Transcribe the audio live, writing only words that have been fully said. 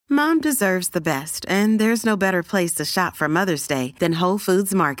Mom deserves the best, and there's no better place to shop for Mother's Day than Whole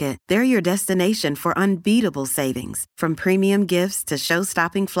Foods Market. They're your destination for unbeatable savings, from premium gifts to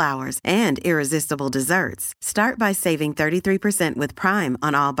show-stopping flowers and irresistible desserts. Start by saving 33% with Prime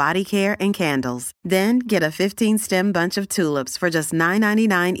on all body care and candles. Then get a 15-stem bunch of tulips for just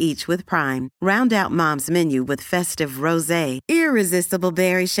 $9.99 each with Prime. Round out Mom's menu with festive rosé, irresistible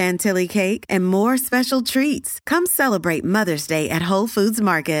berry chantilly cake, and more special treats. Come celebrate Mother's Day at Whole Foods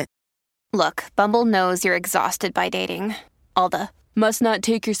Market. Look, Bumble knows you're exhausted by dating. All the, must not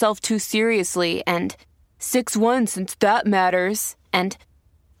take yourself too seriously, and 6'1" since that matters. And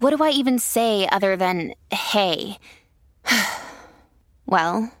what do I even say other than, hey?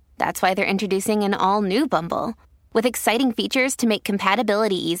 Well, that's why they're introducing an all-new Bumble, with exciting features to make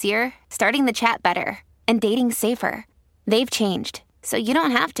compatibility easier, starting the chat better, and dating safer. They've changed, so you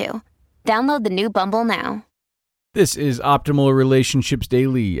don't have to. Download the new Bumble now. This is Optimal Relationships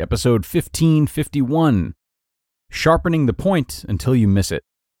Daily, episode 1551, Sharpening the Point Until You Miss It,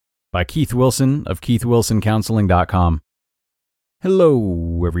 by Keith Wilson of KeithWilsonCounseling.com.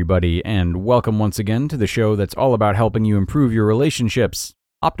 Hello, everybody, and welcome once again to the show that's all about helping you improve your relationships,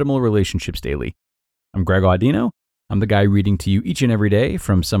 Optimal Relationships Daily. I'm Greg Audino. I'm the guy reading to you each and every day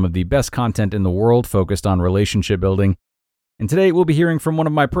from some of the best content in the world focused on relationship building. And today we'll be hearing from one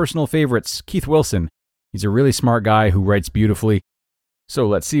of my personal favorites, Keith Wilson. He's a really smart guy who writes beautifully. So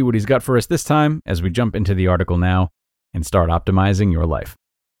let's see what he's got for us this time as we jump into the article now and start optimizing your life.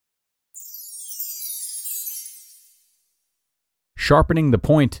 Sharpening the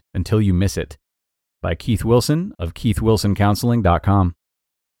Point Until You Miss It, by Keith Wilson of KeithWilsonCounseling.com.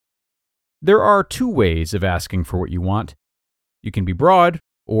 There are two ways of asking for what you want. You can be broad,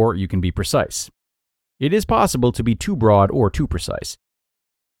 or you can be precise. It is possible to be too broad or too precise.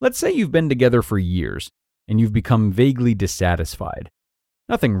 Let's say you've been together for years, and you've become vaguely dissatisfied.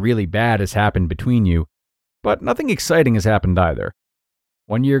 Nothing really bad has happened between you, but nothing exciting has happened either.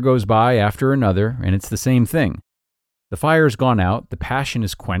 1 year goes by after another, and it's the same thing. The fire's gone out, the passion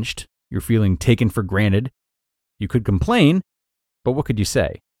is quenched, you're feeling taken for granted. You could complain, but what could you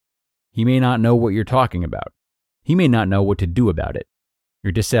say? He may not know what you're talking about. He may not know what to do about it.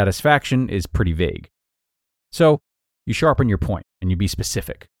 Your dissatisfaction is pretty vague. So, you sharpen your point and you be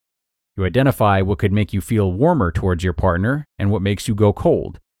specific. You identify what could make you feel warmer towards your partner and what makes you go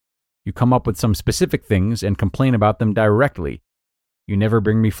cold. You come up with some specific things and complain about them directly. You never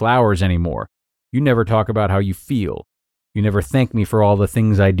bring me flowers anymore. You never talk about how you feel. You never thank me for all the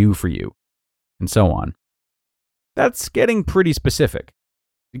things I do for you. And so on. That's getting pretty specific.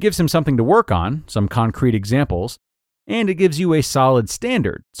 It gives him something to work on, some concrete examples, and it gives you a solid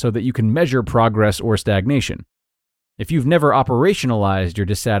standard so that you can measure progress or stagnation. If you've never operationalized your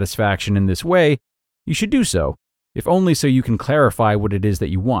dissatisfaction in this way, you should do so, if only so you can clarify what it is that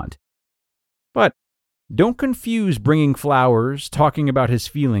you want. But don't confuse bringing flowers, talking about his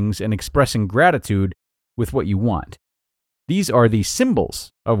feelings, and expressing gratitude with what you want. These are the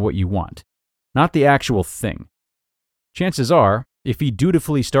symbols of what you want, not the actual thing. Chances are, if he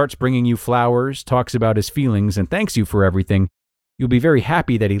dutifully starts bringing you flowers, talks about his feelings, and thanks you for everything, you'll be very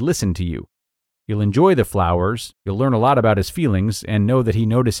happy that he listened to you. You'll enjoy the flowers, you'll learn a lot about his feelings, and know that he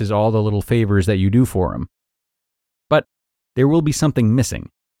notices all the little favors that you do for him. But there will be something missing.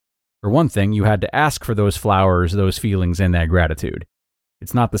 For one thing, you had to ask for those flowers, those feelings, and that gratitude.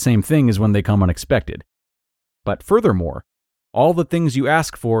 It's not the same thing as when they come unexpected. But furthermore, all the things you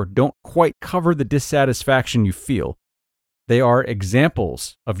ask for don't quite cover the dissatisfaction you feel. They are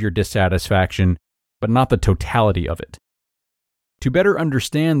examples of your dissatisfaction, but not the totality of it. To better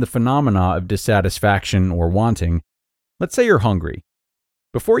understand the phenomena of dissatisfaction or wanting, let's say you're hungry.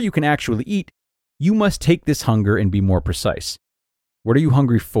 Before you can actually eat, you must take this hunger and be more precise. What are you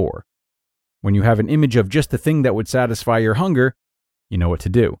hungry for? When you have an image of just the thing that would satisfy your hunger, you know what to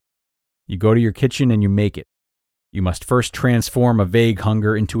do. You go to your kitchen and you make it. You must first transform a vague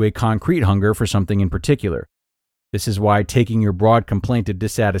hunger into a concrete hunger for something in particular. This is why taking your broad complaint of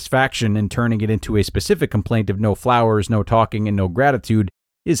dissatisfaction and turning it into a specific complaint of no flowers, no talking, and no gratitude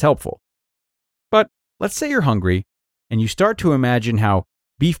is helpful. But let's say you're hungry, and you start to imagine how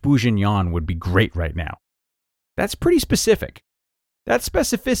beef bourguignon would be great right now. That's pretty specific. That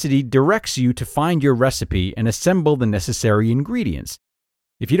specificity directs you to find your recipe and assemble the necessary ingredients.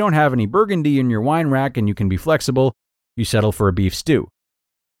 If you don't have any Burgundy in your wine rack and you can be flexible, you settle for a beef stew.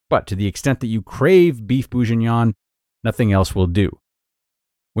 But to the extent that you crave beef bourguignon, nothing else will do.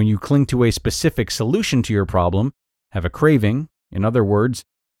 When you cling to a specific solution to your problem, have a craving, in other words,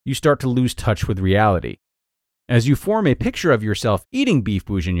 you start to lose touch with reality. As you form a picture of yourself eating beef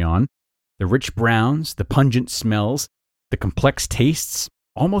bourguignon, the rich browns, the pungent smells, the complex tastes,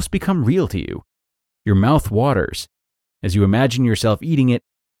 almost become real to you. Your mouth waters. As you imagine yourself eating it,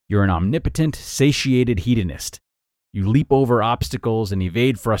 you're an omnipotent, satiated hedonist. You leap over obstacles and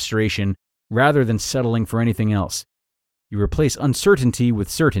evade frustration rather than settling for anything else. You replace uncertainty with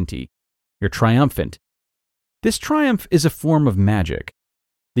certainty. You're triumphant. This triumph is a form of magic.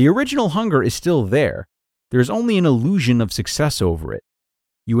 The original hunger is still there. There's only an illusion of success over it.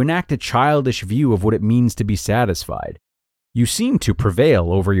 You enact a childish view of what it means to be satisfied. You seem to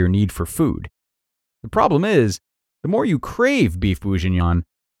prevail over your need for food. The problem is, the more you crave beef bourguignon,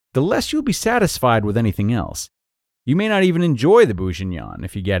 the less you'll be satisfied with anything else. You may not even enjoy the bourguignon,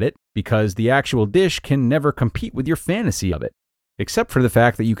 if you get it, because the actual dish can never compete with your fantasy of it, except for the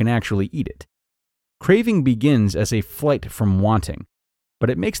fact that you can actually eat it. Craving begins as a flight from wanting, but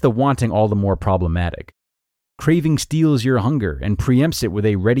it makes the wanting all the more problematic. Craving steals your hunger and preempts it with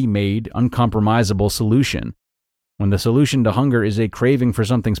a ready-made, uncompromisable solution. When the solution to hunger is a craving for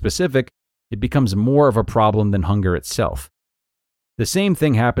something specific, it becomes more of a problem than hunger itself. The same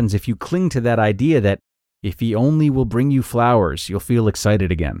thing happens if you cling to that idea that if he only will bring you flowers, you'll feel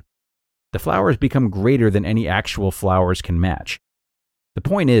excited again. The flowers become greater than any actual flowers can match. The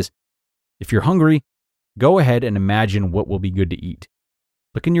point is, if you're hungry, go ahead and imagine what will be good to eat.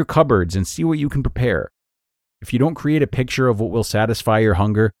 Look in your cupboards and see what you can prepare. If you don't create a picture of what will satisfy your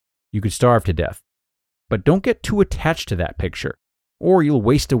hunger, you could starve to death. But don't get too attached to that picture, or you'll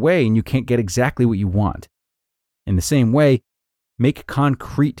waste away and you can't get exactly what you want. In the same way, make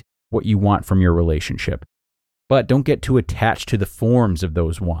concrete what you want from your relationship. But don't get too attached to the forms of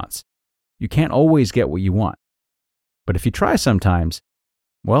those wants. You can't always get what you want. But if you try sometimes,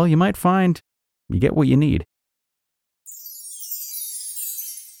 well, you might find you get what you need.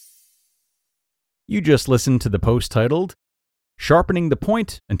 You just listened to the post titled, Sharpening the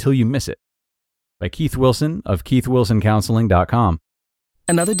Point Until You Miss It, by Keith Wilson of KeithWilsonCounseling.com.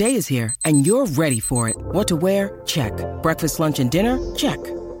 Another day is here, and you're ready for it. What to wear? Check. Breakfast, lunch, and dinner? Check.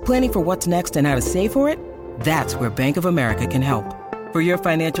 Planning for what's next and how to save for it? That's where Bank of America can help. For your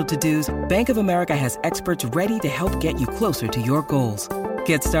financial to-dos, Bank of America has experts ready to help get you closer to your goals.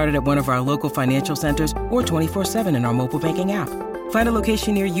 Get started at one of our local financial centers or 24/7 in our mobile banking app. Find a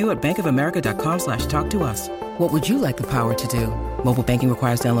location near you at bankofamerica.com/talktous. What would you like the power to do? Mobile banking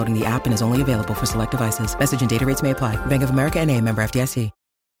requires downloading the app and is only available for select devices. Message and data rates may apply. Bank of America N.A., member FDIC.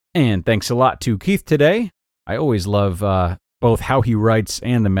 And thanks a lot to Keith today. I always love both how he writes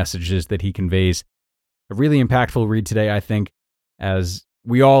and the messages that he conveys. A really impactful read today, I think, as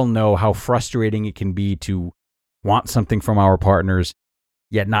we all know how frustrating it can be to want something from our partners,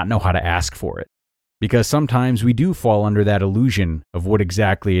 yet not know how to ask for it. Because sometimes we do fall under that illusion of what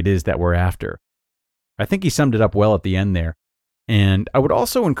exactly it is that we're after. I think he summed it up well at the end there. And I would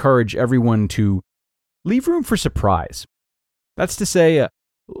also encourage everyone to leave room for surprise. That's to say,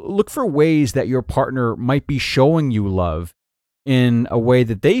 look for ways that your partner might be showing you love in a way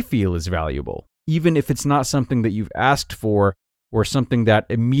that they feel is valuable, even if it's not something that you've asked for or something that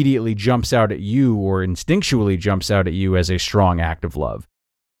immediately jumps out at you or instinctually jumps out at you as a strong act of love.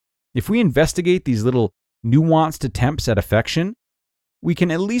 If we investigate these little nuanced attempts at affection, we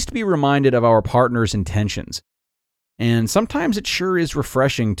can at least be reminded of our partner's intentions. And sometimes it sure is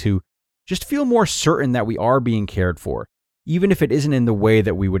refreshing to just feel more certain that we are being cared for, even if it isn't in the way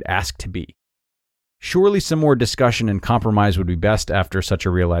that we would ask to be. Surely some more discussion and compromise would be best after such a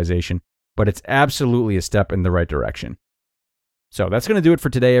realization, but it's absolutely a step in the right direction. So that's going to do it for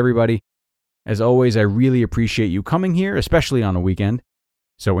today, everybody. As always, I really appreciate you coming here, especially on a weekend.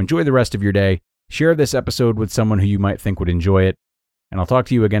 So enjoy the rest of your day. Share this episode with someone who you might think would enjoy it. And I'll talk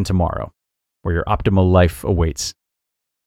to you again tomorrow, where your optimal life awaits.